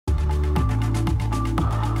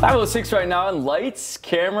5:06 right now, and lights,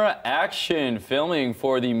 camera, action. Filming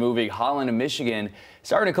for the movie Holland, Michigan.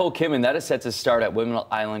 Star Nicole Kidman, that is set to start at Windmill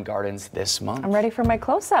Island Gardens this month. I'm ready for my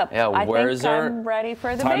close-up. Yeah, I'm ready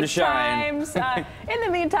for the big times. In the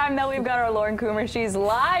meantime, though, we've got our Lauren Coomer. She's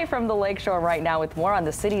live from the lakeshore right now with more on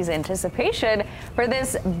the city's anticipation for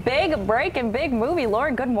this big break and big movie.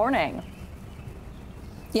 Lauren, good morning.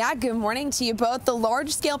 Yeah, good morning to you both. The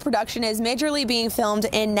large-scale production is majorly being filmed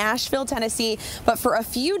in Nashville, Tennessee, but for a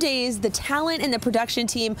few days, the talent and the production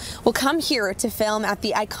team will come here to film at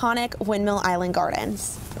the iconic Windmill Island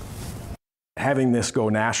Gardens. Having this go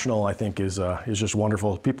national, I think, is just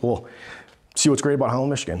wonderful. People see what's great about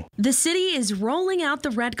Holland, Michigan. The city is rolling out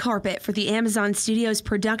the red carpet for the Amazon Studios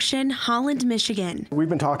production, Holland, Michigan. We've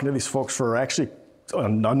been talking to these folks for actually a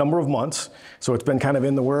number of months, so it's been kind of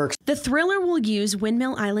in the works. The thriller will use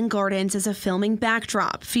Windmill Island Gardens as a filming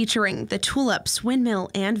backdrop, featuring the tulips, windmill,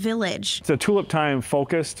 and village. It's a tulip time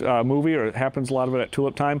focused movie, or it happens a lot of it at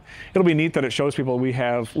tulip time. It'll be neat that it shows people we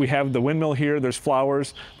have the windmill here, there's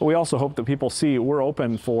flowers, but we also hope that people see we're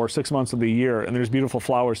open for 6 months of the year, and there's beautiful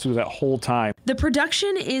flowers through that whole time. The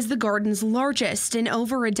production is the garden's largest in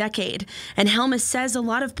over a decade, and Helmus says a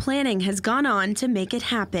lot of planning has gone on to make it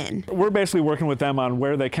happen. We're basically working with them on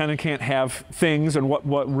where they can and can't have things and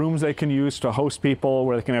what rooms they can use to host people,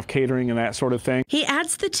 where they can have catering and that sort of thing. He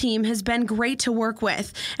adds the team has been great to work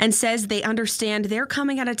with and says they understand they're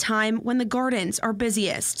coming at a time when the gardens are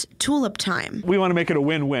busiest, tulip time. We want to make it a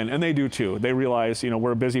win-win, and they do too. They realize,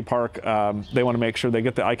 we're a busy park. They want to make sure they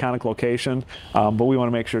get the iconic location, but we want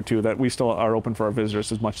to make sure too that we still are open for our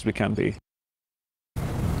visitors as much as we can be.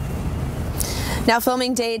 Now,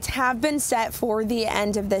 filming dates have been set for the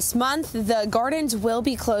end of this month. The gardens will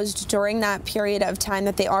be closed during that period of time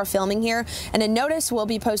that they are filming here, and a notice will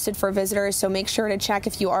be posted for visitors, so make sure to check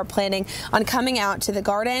if you are planning on coming out to the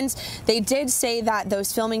gardens. They did say that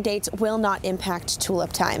those filming dates will not impact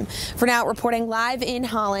tulip time. For now, reporting live in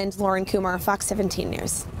Holland, Lauren Coomer, Fox 17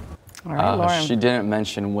 News. All right, Lauren. She didn't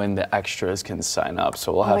mention when the extras can sign up,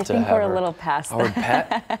 so we'll have to have I think we're a little past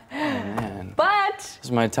that. Oh, man. But this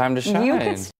is my time to shine.